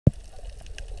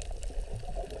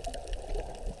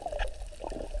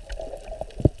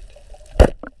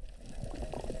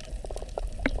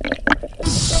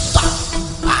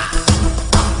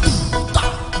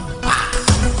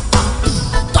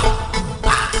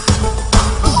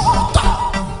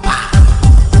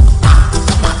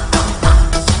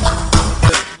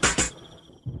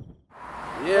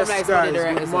Yes guys,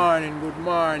 good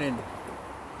morning.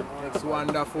 It's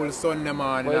wonderful Sunday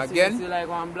morning again. See like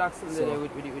one black Sunday there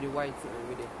with the white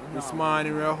with it. This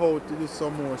morning we're out to do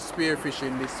some more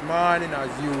spearfishing this morning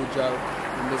as usual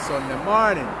in the Sunday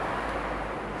morning.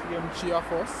 See them cheer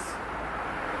of us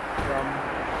from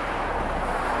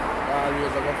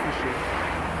always go fishing.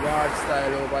 Yard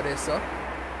style over there, sir.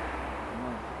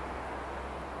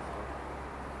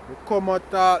 We come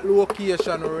at a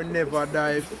location where we never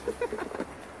dive.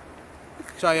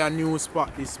 Try a new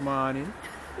spot this morning.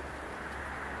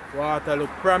 Water look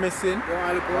promising.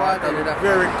 Water look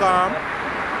very calm.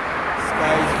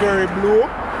 Sky is very blue.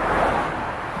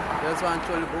 Just want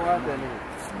to look water now.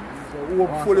 So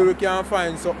hopefully we can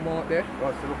find something out there.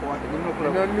 I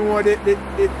don't know the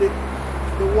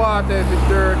water if it's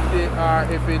dirty or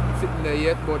if it's sitting there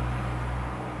yet, but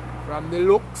from the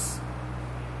looks,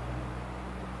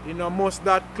 you know, most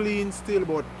that clean still,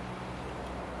 but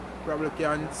probably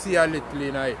can see a little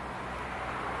in it.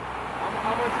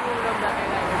 How much you want that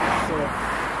so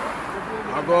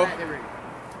I go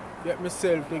get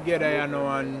myself together, you know,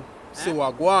 and see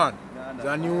what go on. It's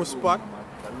a new spot,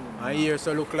 and here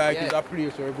so look like it's a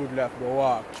place where good left to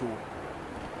walk through.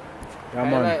 Yeah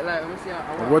man.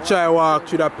 I go try walk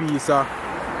through that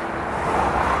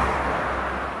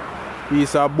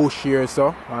piece of bush here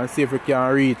so and see if we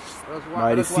can reach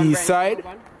by the seaside.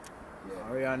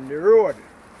 We're on the road.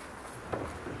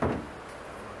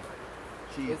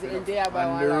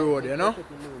 On the road, you know.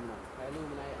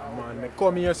 Man, I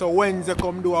come here so Wednesday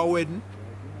come do a wedding.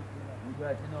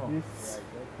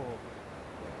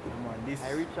 This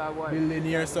building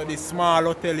here, so this small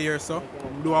hotel here, so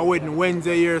do a wedding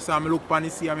Wednesday here, so I look on the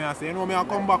sea and I say, you know, I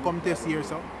come back, come test here,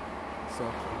 so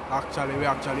actually we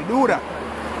actually do that.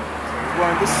 So we're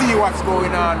going to see what's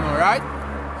going on now, right?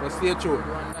 So stay tuned.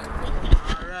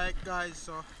 Alright guys,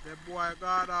 so the boy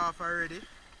got off already.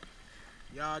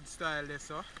 Yard style there,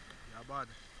 so yeah bad.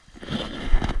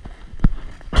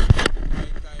 Right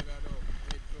time now,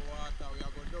 head to water, we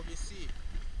are going to doggy sea.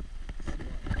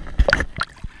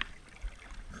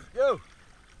 Yo!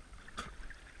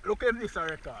 Look at this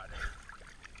record.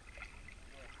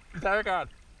 It's a record.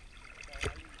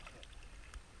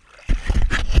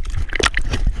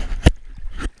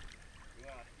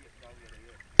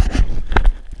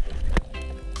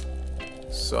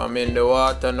 So I'm in the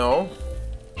water now.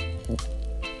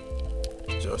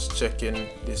 Just checking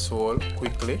this hole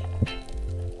quickly.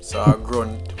 So a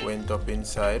grunt went up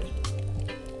inside.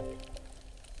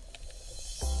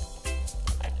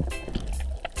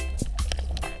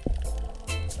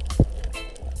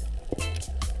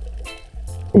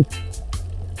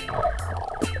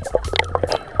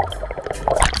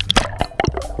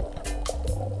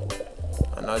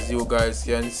 And as you guys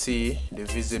can see, the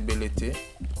visibility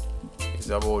is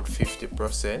about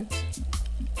 50%.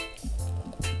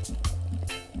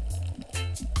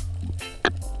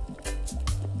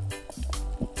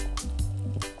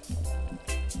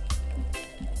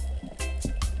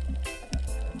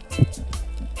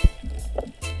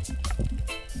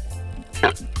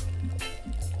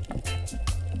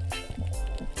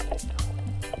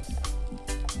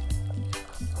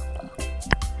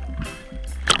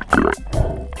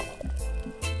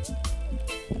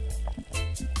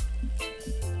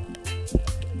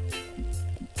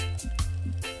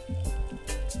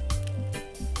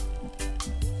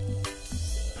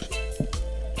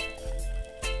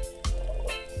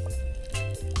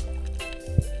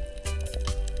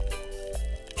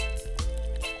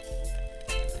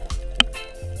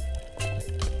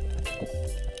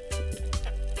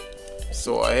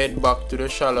 So I head back to the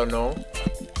shallow now.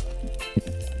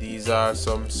 These are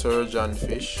some surgeon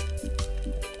fish.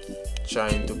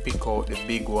 Trying to pick out the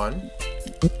big one.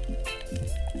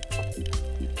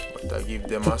 But I give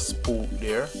them a spook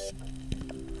there.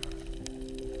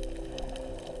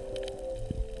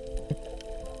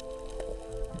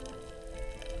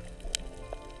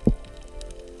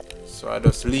 So I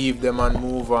just leave them and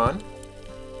move on.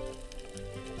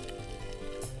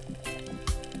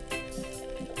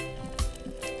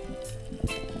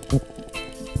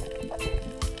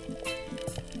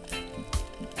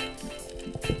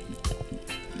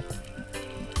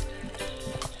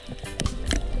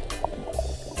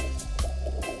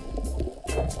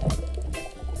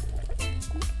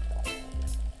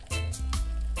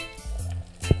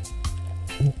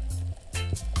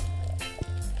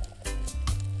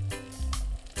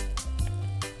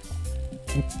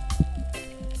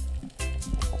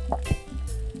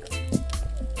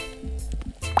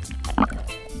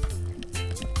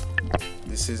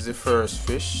 This is the first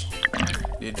fish.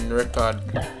 Didn't record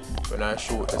when I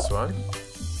shoot this one.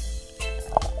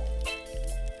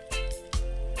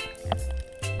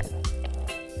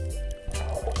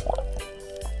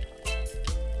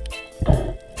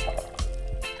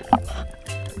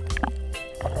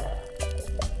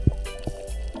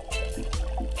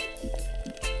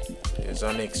 is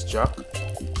our next jack.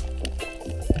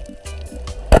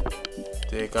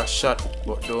 Take a shot,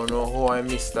 but don't know how I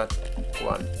missed that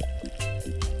one.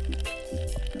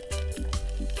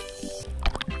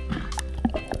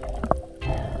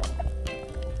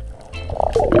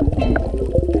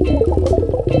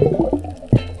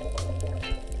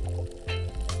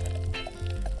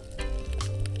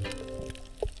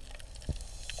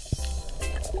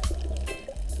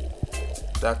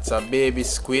 That's a baby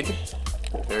squid,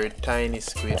 very tiny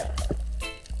squid.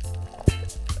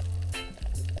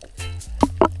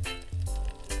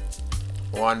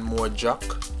 One more jack.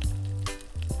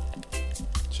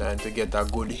 Trying to get a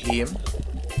good aim.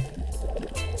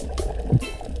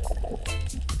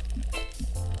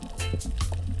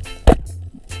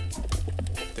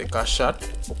 Take a shot.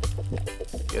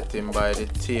 Get him by the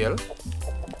tail.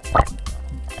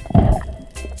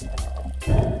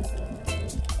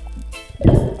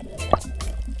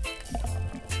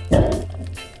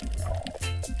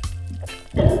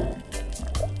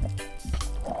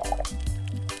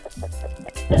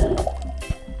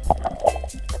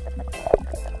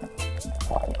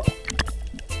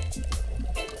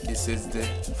 This is the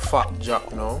fat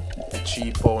jack now, the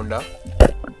 3-pounder.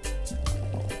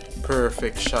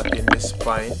 Perfect shot in the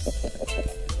spine.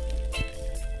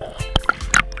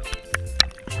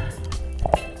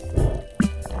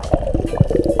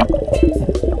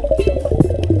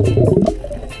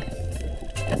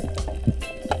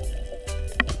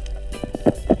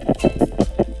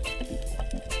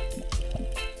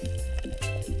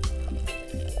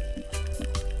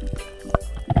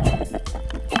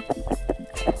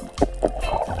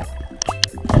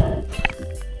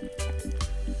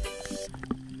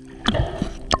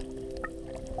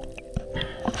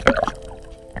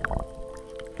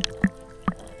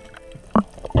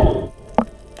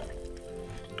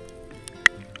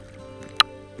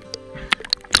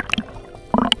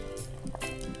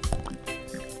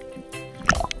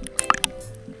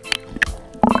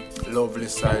 Lovely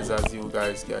size, as you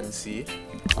guys can see.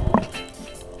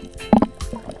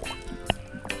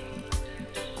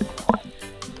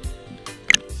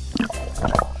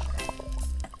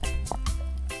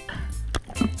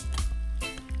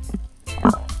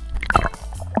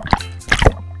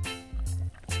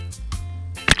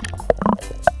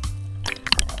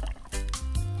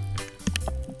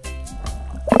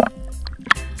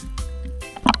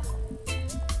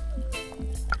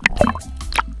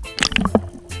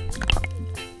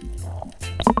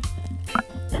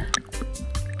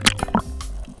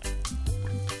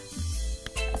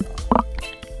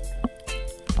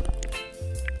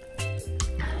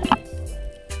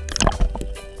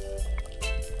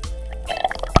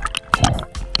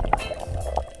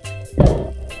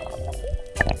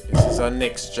 Our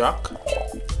next jack.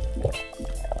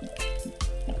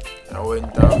 I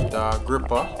went after a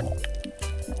gripper,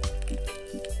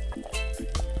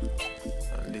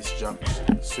 and this jack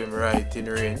swim right in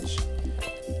range.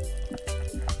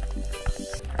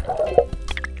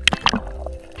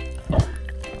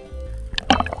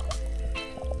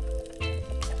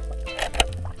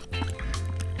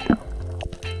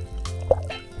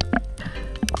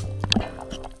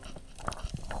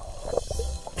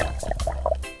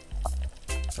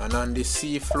 And on the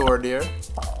sea floor there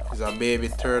is a baby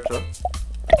turtle.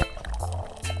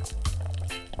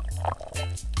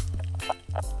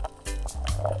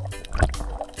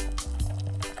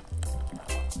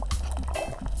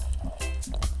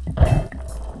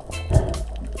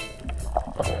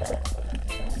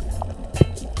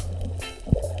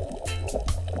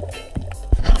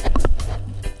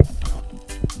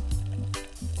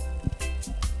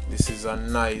 This is a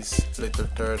nice little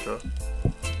turtle.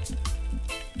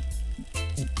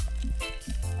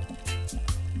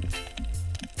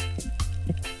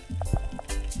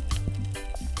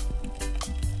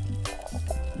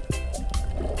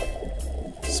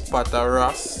 Spot a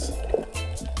wrasse,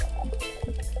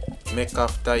 make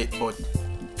after it but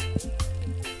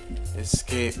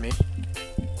escape me.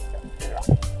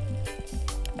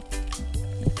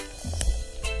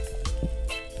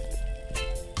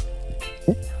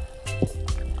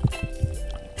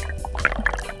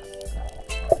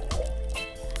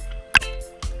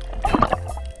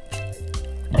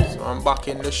 So I'm back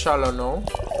in the shallow now,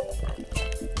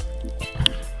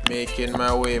 making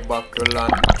my way back to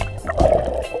land.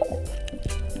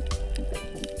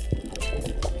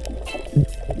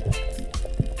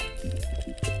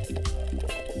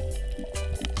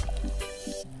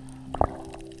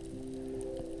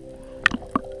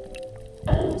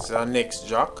 This is our next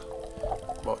jack,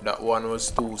 but that one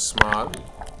was too small.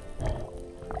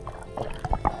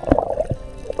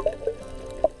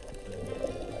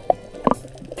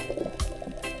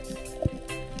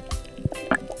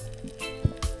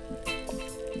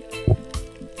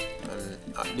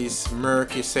 this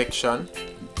murky section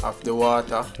of the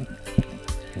water.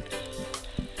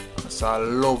 It's a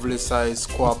lovely size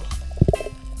squab.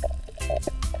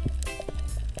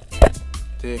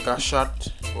 Take a shot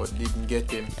but didn't get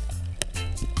him.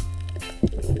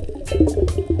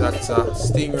 That's a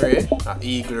stingray, an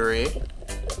eagle ray.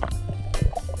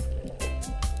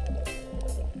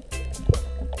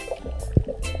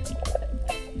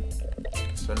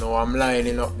 So now I'm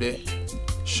lining up the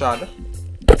shad.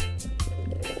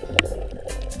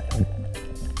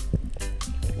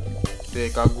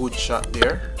 Take a good shot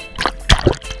there.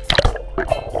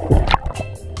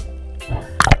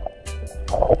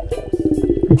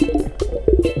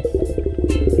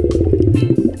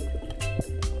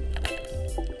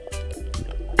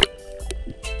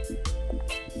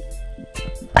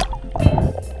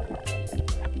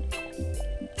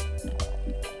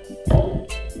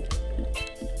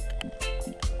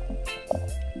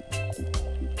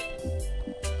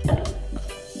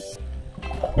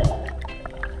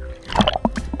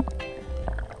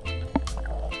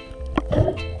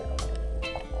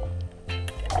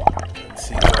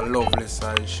 See a lovely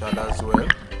size shot as well.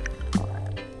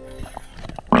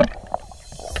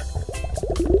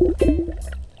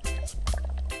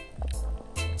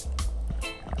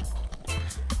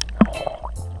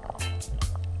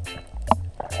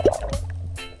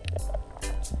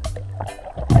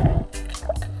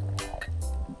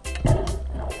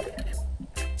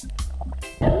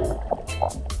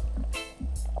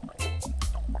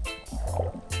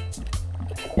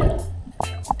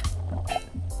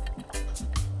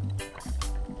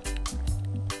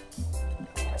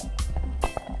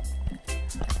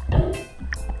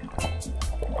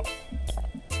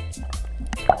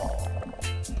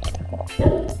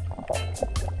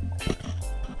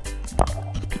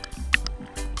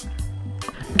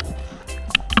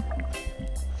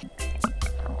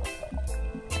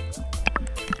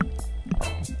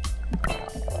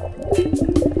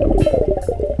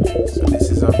 So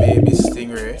this is a baby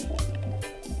stingray.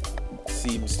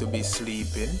 Seems to be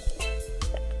sleeping.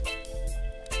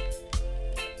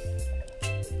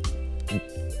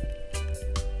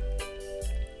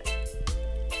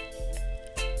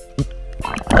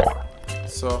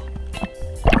 So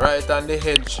right on the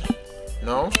edge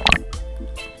now,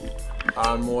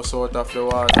 almost out of the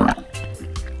water.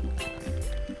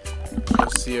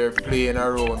 Just here playing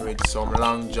around with some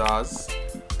long jaws.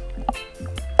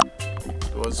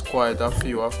 There was quite a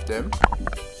few of them.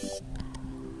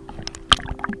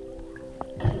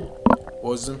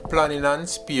 Wasn't planning on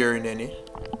spearing any.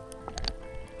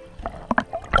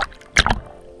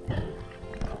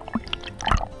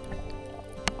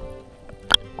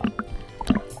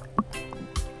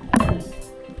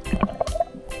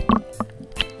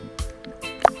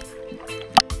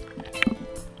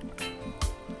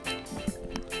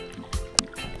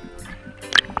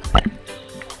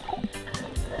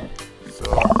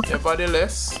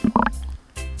 Nevertheless,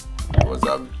 it was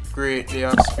a great day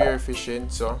of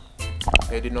spearfishing, so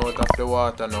heading out of the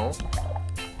water now.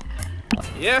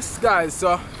 Yes guys,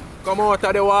 so come out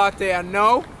of the water and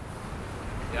now.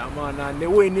 Yeah man, and the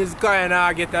wind is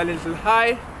kinda get a little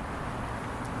high.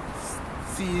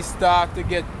 Sea start to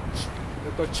get a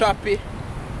little choppy.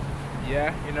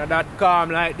 Yeah, you know that calm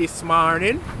like this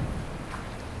morning.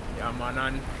 Yeah man,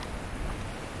 and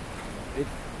it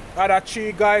other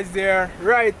three guys there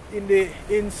right in the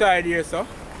inside here, so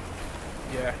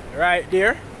yeah, right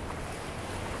there,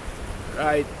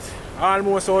 right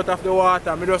almost out of the water.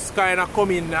 I just kind of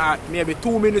come in at maybe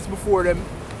 2 minutes before them,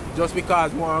 just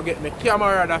because I want to get my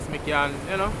camera, that's me can,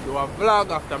 you know, do a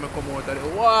vlog after I come out of the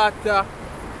water.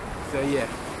 So yeah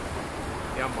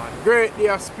man, great day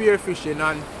of spearfishing,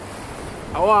 and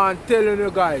I want to tell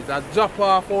you guys, I drop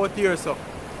off out here, so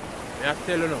I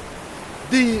tell you now,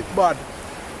 deep bad.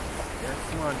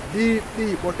 Yes man,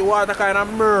 deep, but the water kind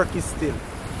of murky still.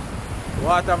 The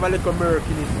water have a little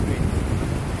murkiness to it.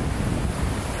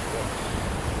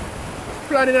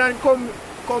 Planning on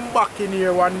come back in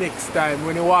here one next time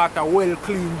when the water well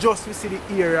clean, just to see the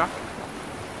area.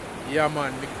 Yeah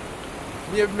man,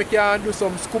 maybe I can do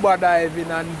some scuba diving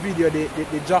and video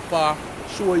the drop off,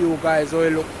 show you guys how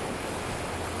it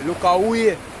look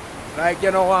away. Like you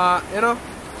know, yeah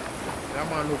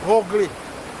man, look ugly.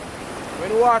 When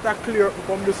the water clear, we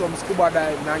come do some scuba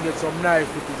diving and get some knife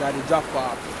footage at the drop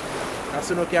off. That's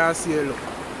when you can see it, look.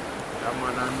 Yeah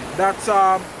man, and that's the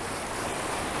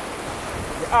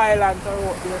island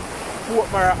out there,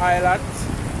 Fort Mara Island.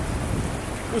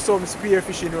 Do some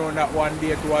spearfishing around that one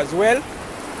day too as well.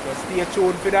 So stay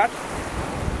tuned for that.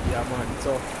 Yeah man,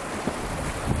 so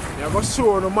I'm going to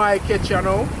show you my catch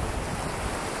now.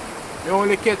 I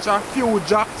only catch a few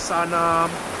jacks and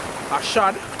a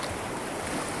shad.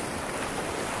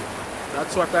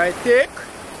 That's what I take.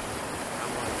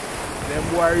 Them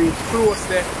boy reach close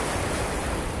there.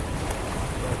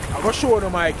 I'm gonna show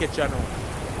them my catch now.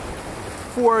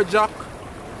 4 jack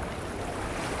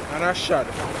and a shad.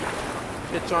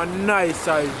 Catch a nice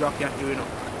size jack here, you know.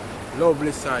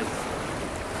 Lovely size.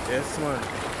 Yes man.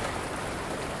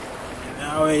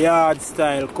 Now a yard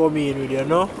style come in with you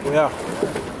know. Yeah.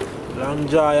 Long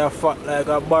jaw fat like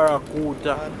a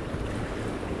barracuda.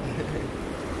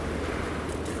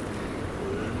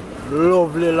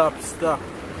 Lovely lobster.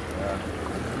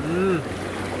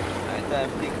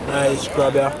 Nice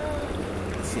crab, yeah.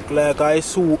 It's like I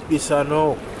soup this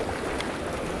now.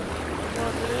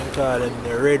 They call them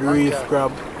the red reef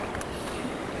crab.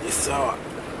 This sour.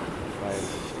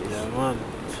 Yeah man.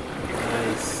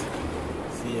 Nice.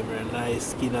 See them nice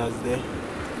skinners there.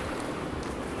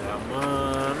 Yeah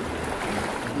man.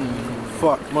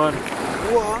 Fat man.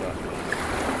 What?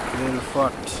 Little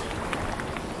fat.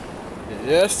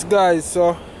 Yes guys,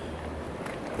 so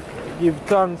give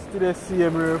thanks to the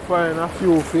CM, we find a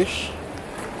few fish.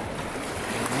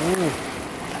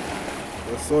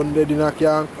 The Sunday dinner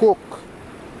can cook.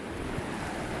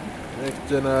 Next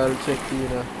general check in.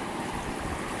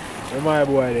 Where my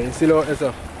boy then? Still out there,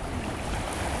 sir?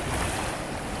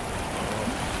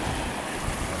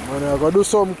 Man, I gotta do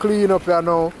some clean up here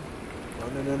now.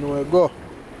 And then we go.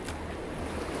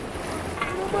 I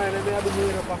don't mind if I have to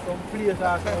clean up at some place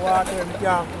or some water and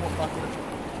can't come up at it.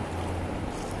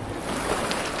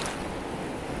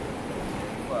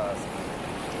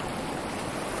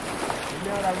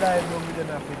 I guys don't get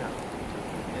enough in that.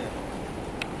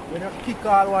 When you kick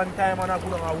all one time and I go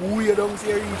down and wheel down to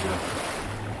your reach.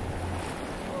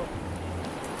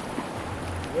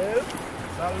 Well,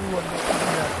 that's the road next to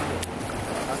that.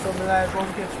 That's something like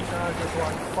come catch fish and just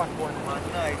one fat one. Man,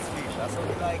 nice fish. That's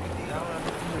something like it. That one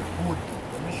feels good.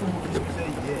 When you show this, you say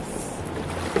yes.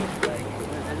 Like it.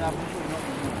 And I'm sure not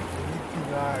good. Anything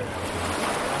hard.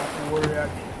 I have to worry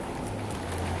again.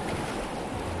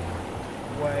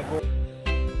 Why go?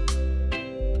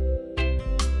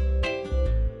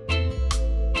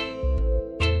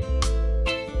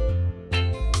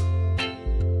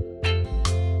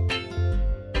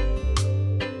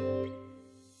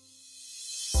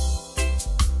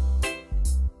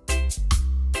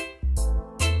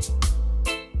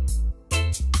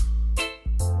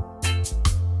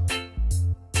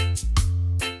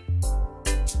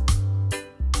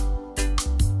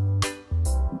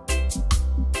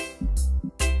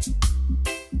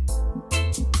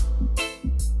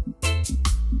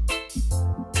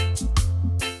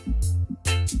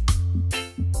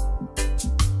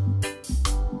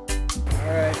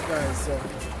 So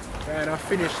kind of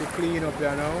finish the clean up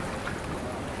here now.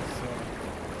 So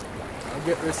I'll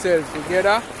get myself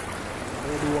together.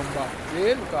 We'll do one back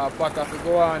in because pot have to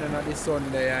go on in the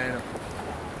Sunday, you know.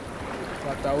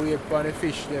 Pot to wait for the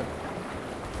fish them.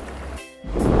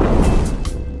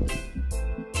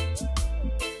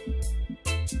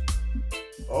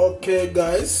 Okay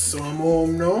guys, so I'm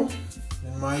home now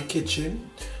in my kitchen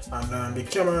and the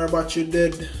camera battery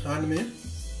dead on me.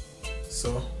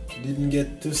 So didn't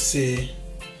get to say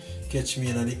catch me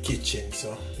in the kitchen,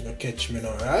 so you catch me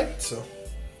now, right? So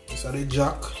this is the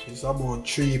jack. It's about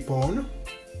 3 pounds,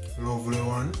 lovely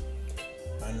one,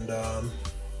 and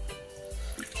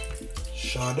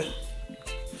shad.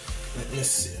 Let me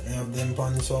see. I have them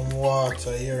on some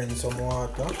water here and some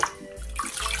water.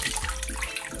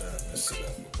 Let's see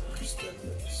that first.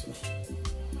 So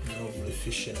lovely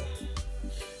fish, you know.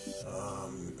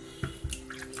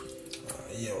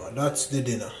 Yeah, well, that's the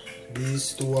dinner.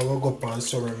 These two I will go up and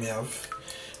summer me I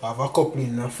have a couple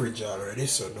in the fridge already,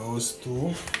 so those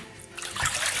two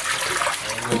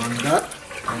I'll go on that,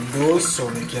 and those so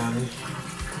we can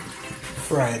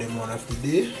fry them one of the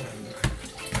day,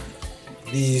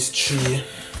 and these 3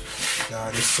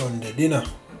 are the Sunday dinner.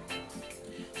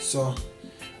 So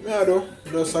me I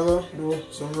just do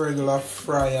some regular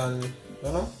fry and you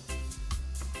know,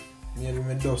 maybe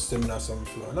me dust them in some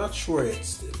flour. Not sure yet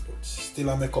still, but still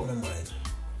I make up my mind.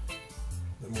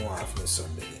 The more after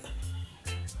Sunday dinner.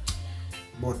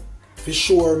 But for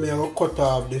sure me I will cut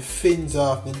off the fins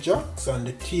off the jacks and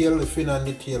the tail, the fin and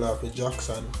the tail off the jacks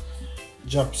and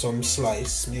drop some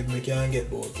slice. Maybe we can get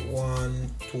about 1,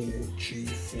 2, 3,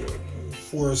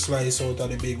 4 slices out of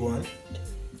the big one.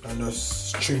 And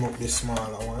just trim up the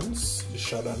smaller ones, the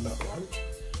shad and that one.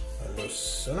 And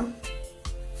just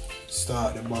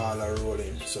start the ball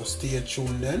rolling. So stay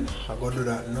tuned then. I'm going to do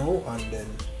that now and then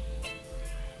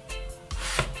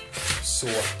so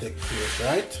what take place,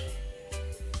 right?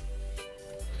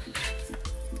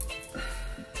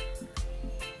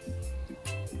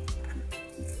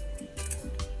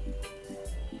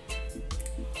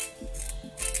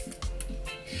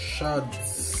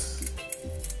 shads.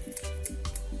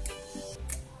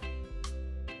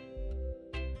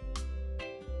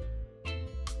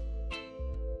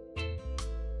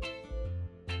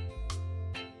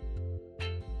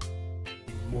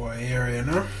 Boy here, you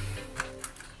know,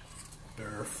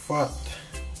 they're fat.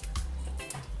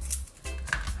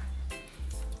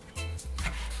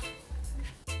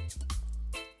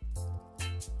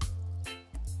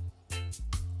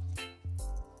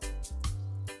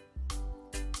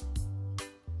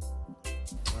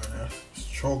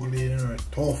 Struggling, you know,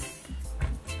 tough.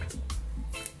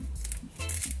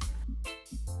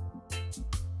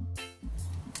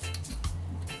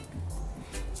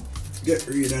 Get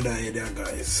rid of that idea,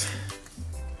 guys.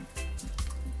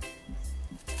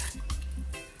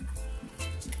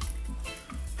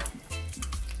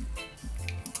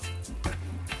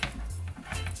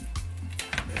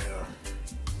 Yeah.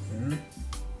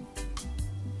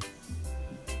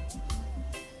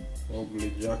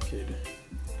 Ugly jacket.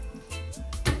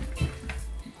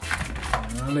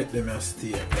 I'll let them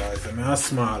stay, guys. I'm a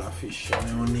smaller fish and I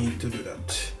don't need to do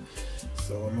that.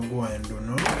 So I'm going to do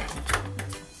now.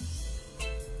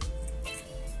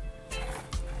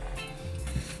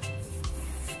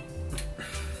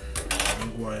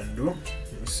 I'm going to do,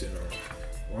 let's see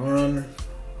now. 1,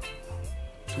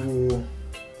 2,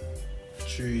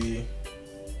 3,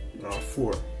 and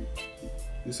 4.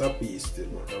 This is a piece still,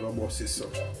 but I'll bust this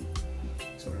up.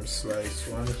 So I'm slice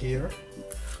one here.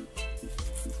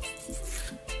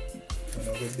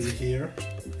 Another bit here,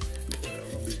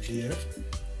 another bit here,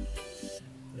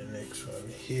 the next one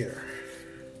here.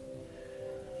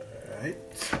 Alright.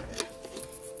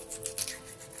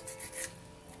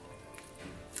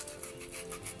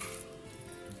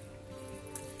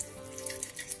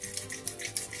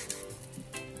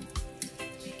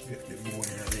 Get the bone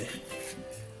in there.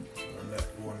 And that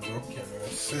bone broken, we'll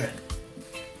see.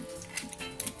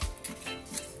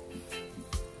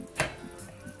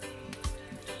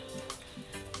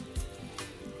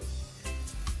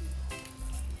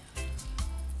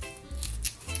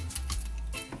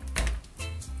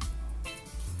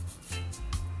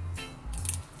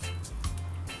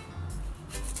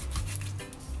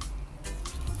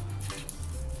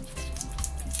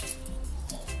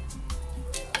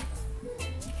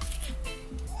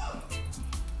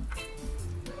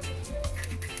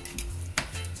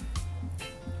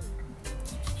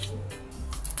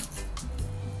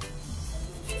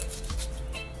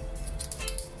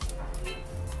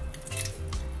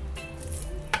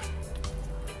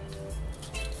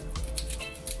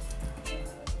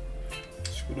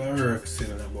 Could have worked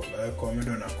still, but like how I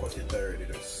done cut it already,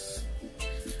 just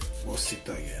bust it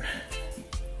again.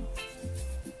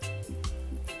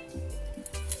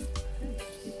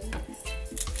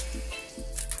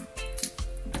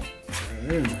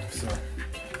 So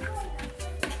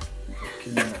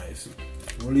okay, nice.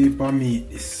 One heap of meat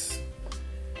this.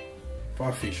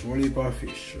 For fish, one heap of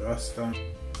fish. Rasta.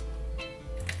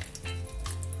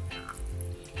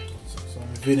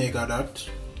 Some vinegar that.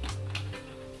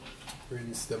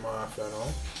 Rinse them off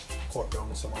now. Cut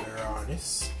down some of the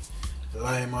rawness.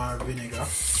 Lime or vinegar. Lime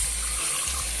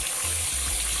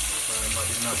are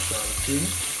the natural thing.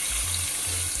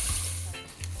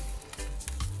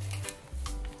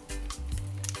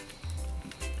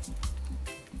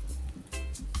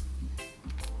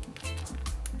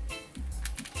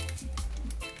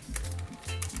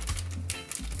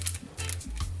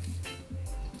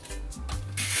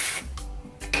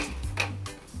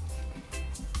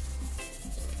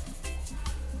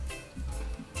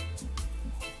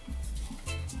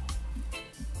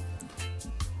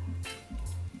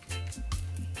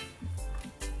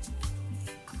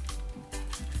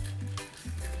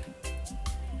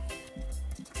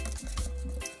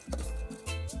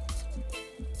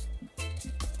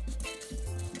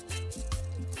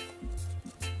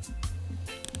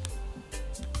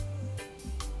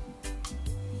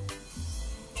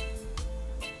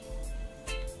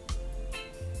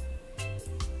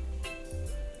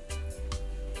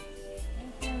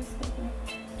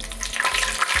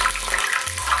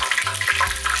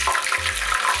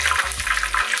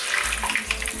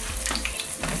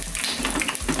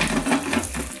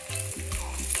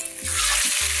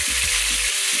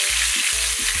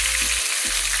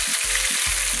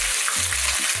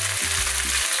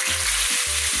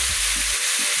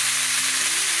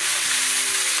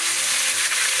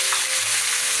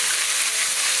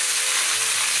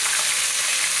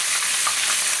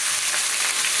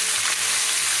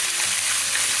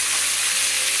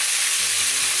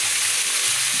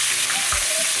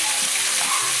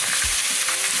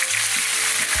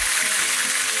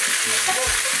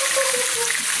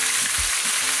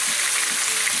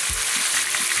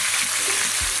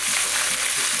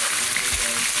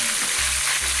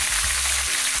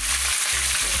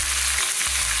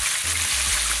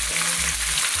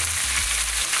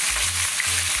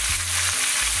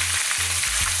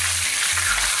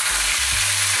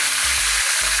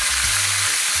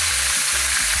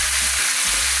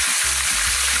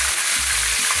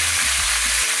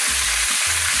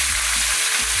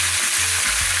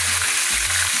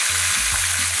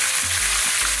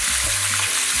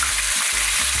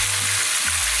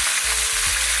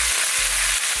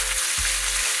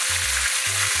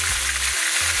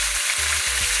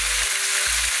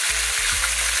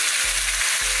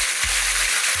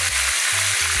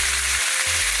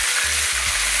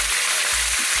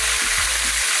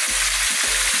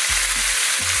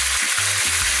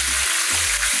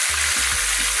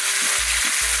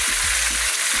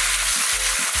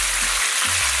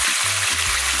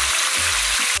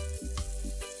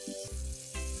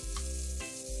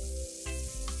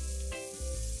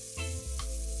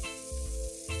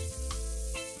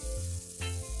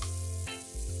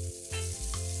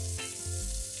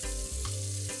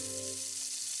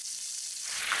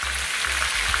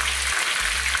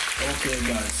 Okay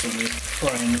guys, so the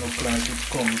frying look like it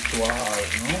comes to a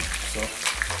halt now. So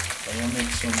I'm gonna make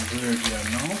some gravy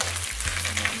now.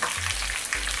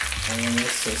 I'm gonna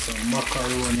set some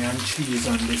macaroni and cheese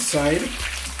on the side.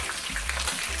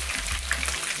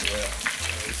 Yeah.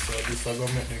 So this is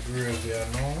gonna make the gravy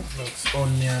now. That's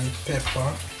onion, pepper,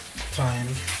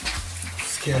 thyme,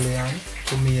 scallion,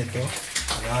 tomato,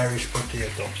 and Irish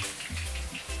potato.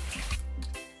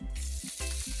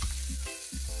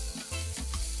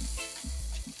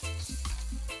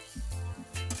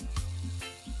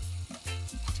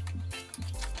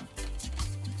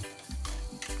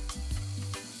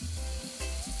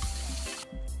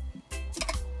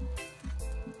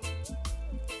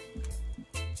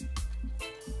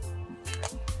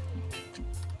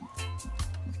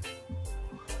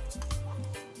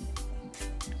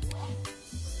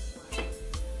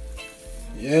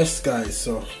 Yes guys,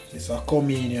 so it's a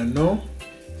communion now.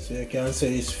 So you can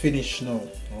say it's finished now.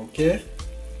 Okay?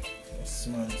 Yes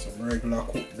man, some regular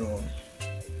cook down.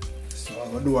 So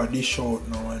I'm gonna do a dish out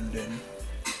now and then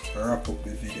wrap up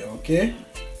the video, okay?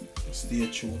 Stay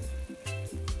tuned.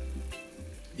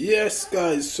 Yes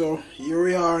guys, so here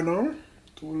we are now.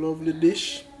 Two lovely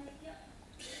dish.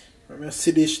 When I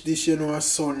see this dish, you know, a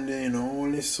Sunday, you know,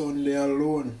 only Sunday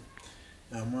alone.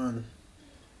 Yeah man.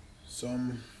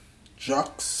 Some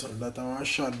jacks that I want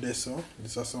shot there, so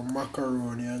this is some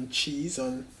macaroni and cheese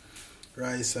and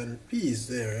rice and peas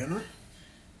there, you know.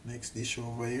 Next dish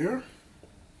over here,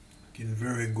 looking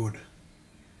very good.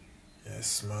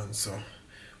 Yes man, so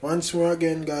once more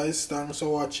again guys, thanks for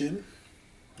watching.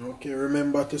 Okay,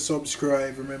 remember to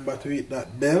subscribe, remember to hit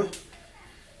that bell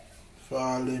for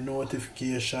all the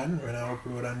notification when I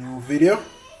upload a new video.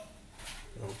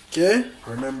 Okay,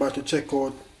 remember to check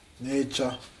out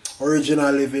Nature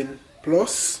Original Living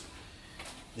Plus.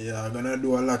 Yeah, I'm gonna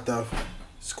do a lot of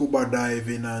scuba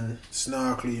diving and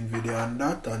snorkeling video on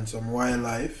that, and some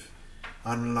wildlife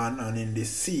on land and in the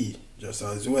sea just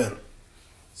as well.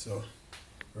 So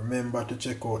remember to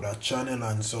check out that channel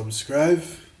and subscribe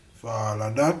for all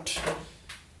of that.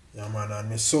 Yeah man,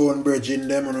 and my sound bridging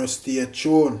them and stay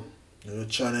tuned. The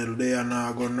channel there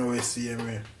now gonna know we see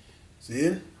me.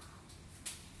 See?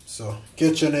 So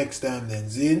catch you next time then,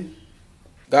 Zine.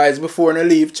 Guys, before I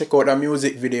leave, check out a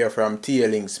music video from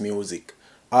Tailings Music.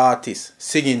 Artist,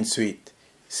 singing sweet.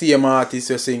 Same artist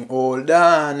you sing Old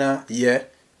Dana, yeah.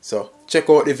 So, check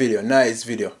out the video, nice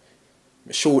video.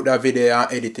 I shoot that video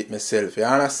and edit it myself, you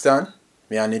understand?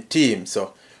 Me and the team,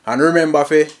 so. And remember,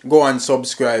 go and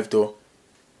subscribe to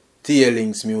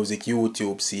Tailings Music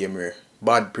YouTube, same here.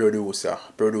 Bad producer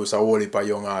a whole heap of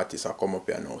young artists are come up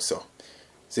here now, so.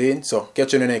 See? So,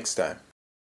 catch you the next time.